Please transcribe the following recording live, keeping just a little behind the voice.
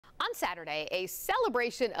On Saturday, a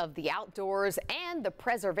celebration of the outdoors and the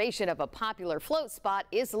preservation of a popular float spot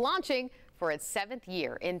is launching for its 7th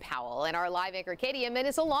year in Powell. And our live anchor Katie Inman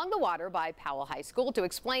is along the water by Powell High School to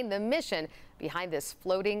explain the mission behind this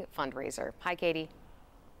floating fundraiser. Hi, Katie.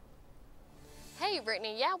 Hey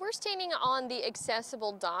Brittany, yeah, we're standing on the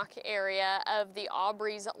accessible dock area of the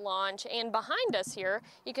Aubrey's launch, and behind us here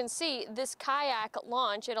you can see this kayak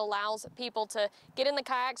launch. It allows people to get in the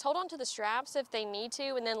kayaks, hold on to the straps if they need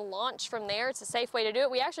to, and then launch from there. It's a safe way to do it.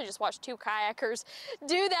 We actually just watched 2 kayakers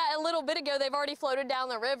do that a little bit ago. They've already floated down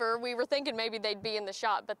the river. We were thinking maybe they'd be in the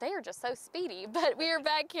shot, but they are just so speedy. But we are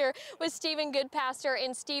back here with Stephen Goodpaster,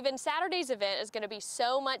 and Stephen, Saturday's event is going to be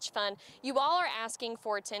so much fun. You all are asking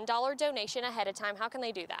for a $10 donation ahead of time. How can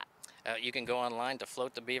they do that? You can go online to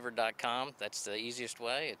floatthebeaver.com. That's the easiest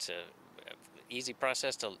way. It's a easy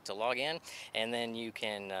process to log in, and then you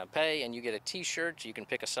can pay and you get a t-shirt. You can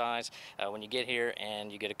pick a size when you get here,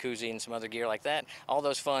 and you get a koozie and some other gear like that. All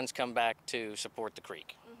those funds come back to support the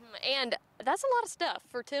creek. And that's a lot of stuff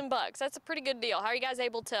for 10 bucks. That's a pretty good deal. How are you guys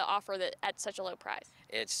able to offer that at such a low price?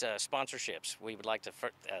 It's sponsorships. We would like to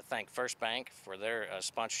thank First Bank for their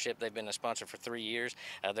sponsorship. They've been a sponsor for 3 years.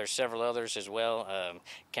 There's several others as well.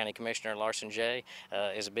 County Commissioner Larson J.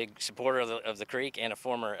 Is a big supporter of the creek and a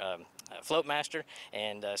former float master,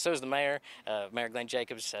 and so is the mayor, Mayor Glenn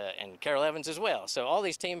Jacobs, and Carol Evans as well. So all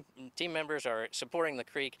these team members are supporting the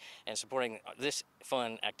creek and supporting this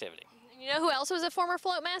fun activity. You know who else was a former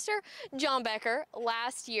float master? John Becker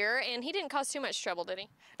last year, and he didn't cause too much trouble, did he?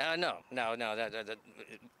 No.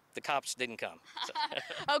 The cops didn't come.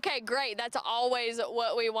 So. Okay, great. That's always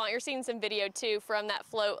what we want. You're seeing some video too from that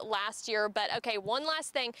float last year. But okay, one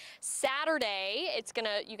last thing. Saturday,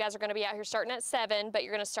 you guys are gonna be out here starting at 7, but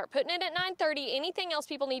you're gonna start putting it at 9:30. Anything else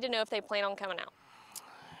people need to know if they plan on coming out?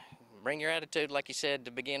 Bring your attitude, like you said,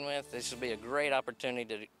 to begin with. This will be a great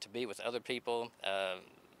opportunity to be with other people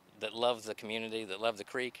that love the community, that love the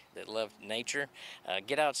creek, that love nature.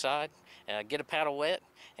 Get outside, get a paddle wet,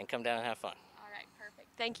 and come down and have fun. All right, perfect.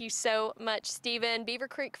 Thank you so much, Stephen. Beaver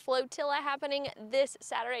Creek Flotilla happening this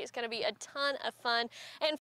Saturday. It's going to be a ton of fun. And